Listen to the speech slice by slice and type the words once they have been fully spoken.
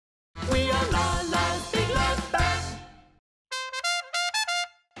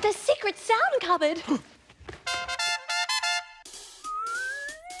secret sound cupboard.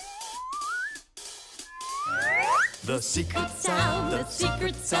 The secret sound, the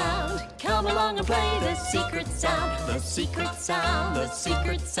secret sound. Come along and play the secret sound, the secret sound, the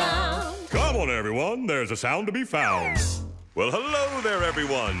secret sound. Come on, everyone. There's a sound to be found. Well, hello there,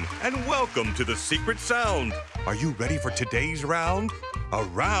 everyone, and welcome to the Secret Sound. Are you ready for today's round? A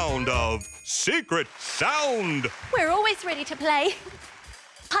round of Secret Sound. We're always ready to play.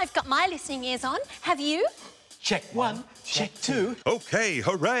 I've got my listening ears on. Have you? Check one, check two. Okay,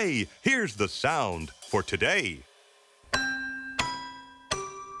 hooray. Here's the sound for today.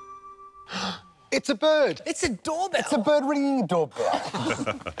 It's a bird. It's a doorbell. It's a bird ringing a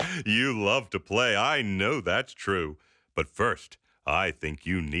doorbell. You love to play. I know that's true. But first, I think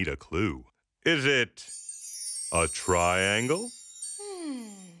you need a clue. Is it a triangle?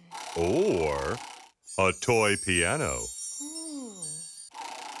 Or a toy piano?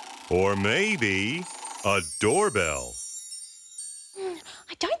 Or maybe a doorbell?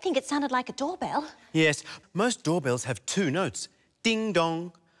 I don't think it sounded like a doorbell. Yes, most doorbells have 2 notes. Ding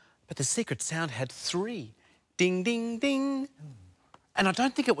dong. But the secret sound had 3. Ding ding ding. And I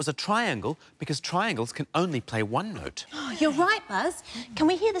don't think it was a triangle because triangles can only play 1 note. Oh, you're right, Buzz. Can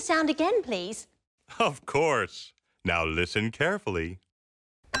we hear the sound again, please? Of course. Now listen carefully.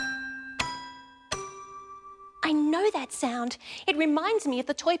 I know that sound. It reminds me of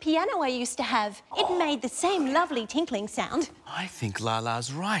the toy piano I used to have. It made the same lovely tinkling sound. I think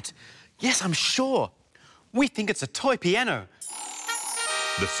Lala's right. Yes, I'm sure. We think it's a toy piano.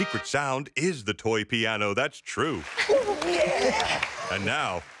 The secret sound is the toy piano. That's true. Yeah. And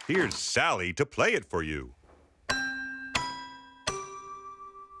now, here's Sally to play it for you.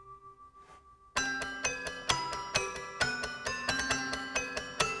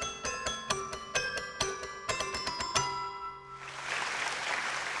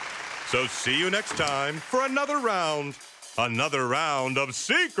 So see you next time for another round. Another round of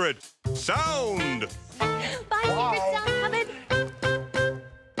Secret Sound. Bye, Secret Sound Cupboard.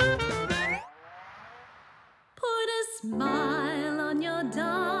 Put a smile on your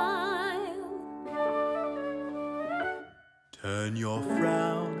dial. Turn your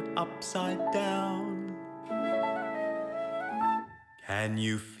frown upside down. Can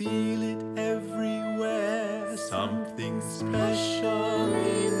you feel it everywhere? Something special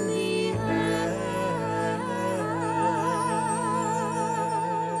in the air.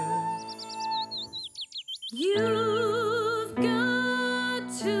 You've got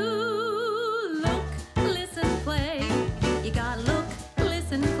to look, listen, play. You gotta look,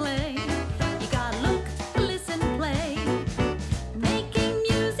 listen, play. You gotta look, listen, play. Making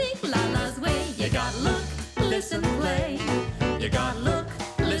music Lala's way. You gotta look, listen, play. You gotta look,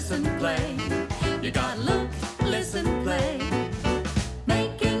 listen, play. You gotta look, listen, play.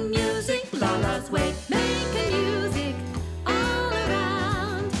 Making music Lala's way. Making music all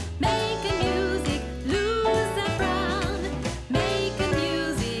around. Making music, lose that frown. Making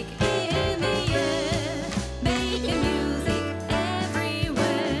music in the air. Making music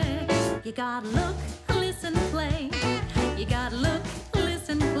everywhere. You gotta look, listen, play. You gotta look,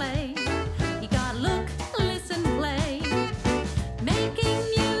 listen, play. You gotta look, listen, play. Making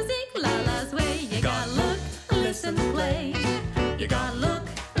music Lala's way. You gotta look, listen, play. You gotta look,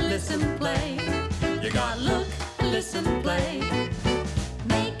 listen, play. You gotta look, listen, play.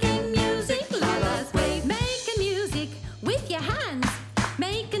 Making music Lala's way. Making music with your hands.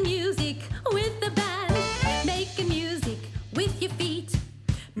 Making music with the band. Making music with your feet.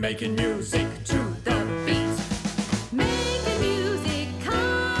 Making music